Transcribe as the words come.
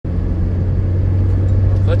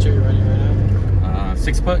clutch are you running right now?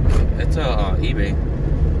 6-puck. It's eBay.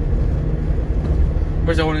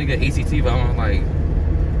 First, I wanted to get ACT, but I'm like,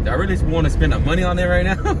 do I really want to spend the money on it right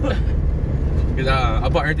now? Because I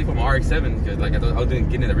bought everything from my RX-7 because like I was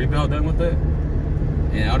getting the rebuild done with it,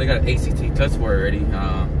 and I already got an ACT clutch for it already.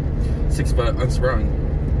 6-puck unsprung.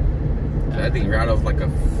 So I think right off like a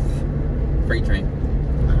freight train.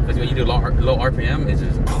 Because when you do low RPM, it's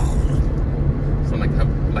just so like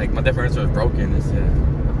my differential is broken. It's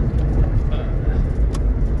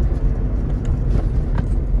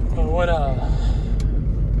what I'm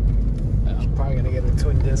probably gonna get a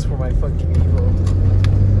twin disc for my fucking Evo.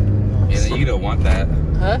 Yeah, you don't want that.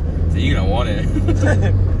 Huh? So you don't want it.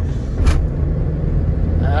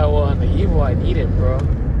 Well, on the Evo, I need it, bro.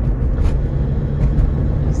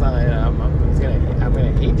 It's not like I'm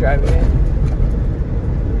gonna hate driving it.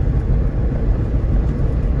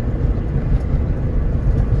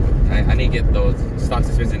 I need to get those stock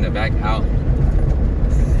suspensions in the back out.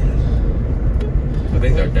 I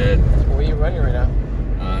think they're dead. What are you running right now?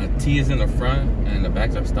 T is in the front and the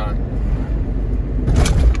backs are stock.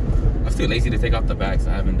 I'm still lazy to take off the backs.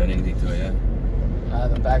 I haven't done anything to it yet.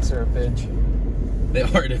 The backs are a bitch. They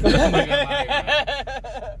are. I'm not gonna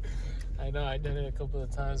lie, I know, I did it a couple of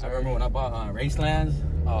times. I remember when I bought Racelands.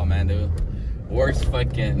 Oh man, dude, worst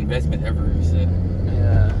fucking investment ever. Shit.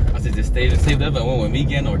 Yeah. I said just save up and went with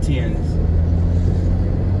Megan or TNs.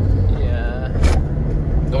 Yeah.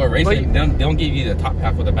 Go with Raceland. They don't give you the top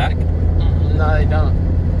half of the back. No, they don't.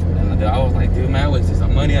 And I was like, dude, man, I wasted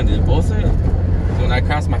some money on this bullshit. So when I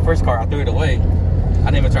crashed my first car, I threw it away. I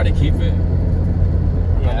didn't even try to keep it.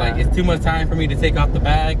 Yeah. I'm like, it's too much time for me to take off the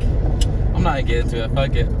back. I'm not gonna get into it.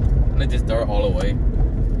 Fuck it. I'm gonna just throw it all away.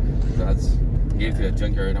 So I just gave it to a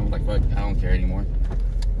junkyard. I'm like, fuck, I don't care anymore.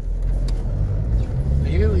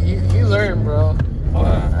 You learn, bro.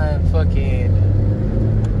 I fucking.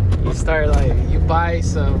 You start like you buy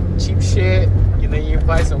some cheap shit, and then you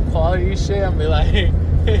buy some quality shit. I'm be like,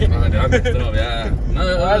 I messed up, yeah.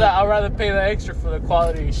 No, I'd rather pay the extra for the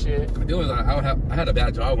quality shit. It was I had a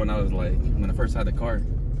bad job when I first had the car.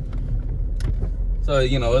 So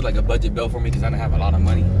you know it was like a budget bill for me because I didn't have a lot of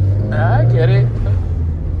money. I get it.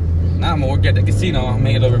 Now I'm gonna work at the casino. I'm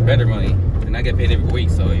making a little bit better money, and I get paid every week.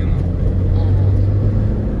 So you know.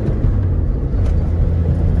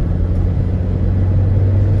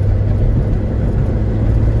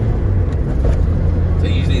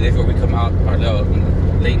 That's where we come out our little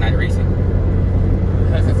late night racing.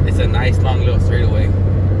 It's a nice long little straightaway.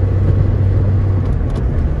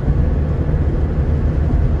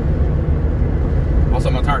 Also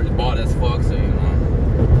my tire is bald as fuck, so you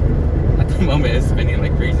know at the moment it's spinning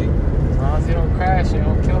like crazy. As long as you don't crash, you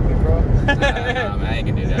don't kill me, bro. Nah, man, I ain't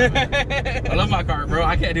gonna do that, man. I love my car, bro.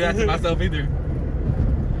 I can't do that to myself either.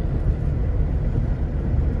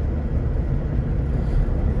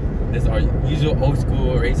 This is our usual old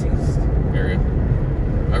school racing area.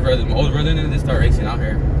 My old brother didn't just start racing out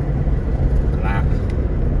here. A lot.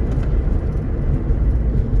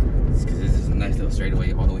 It's because this is a nice little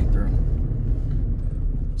straightaway all the way through.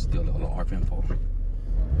 Just do a little RPM pull.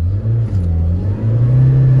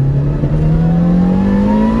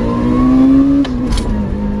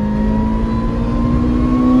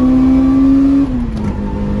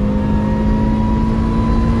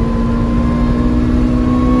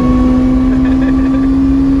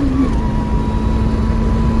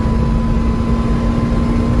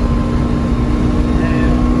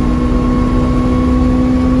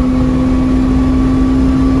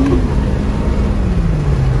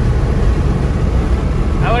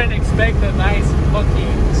 The nice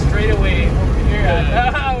fucking straightaway over here.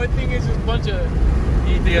 Yeah. I would think it's just a bunch of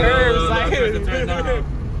curves.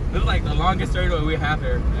 This is like the longest straightaway we have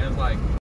here. And it's like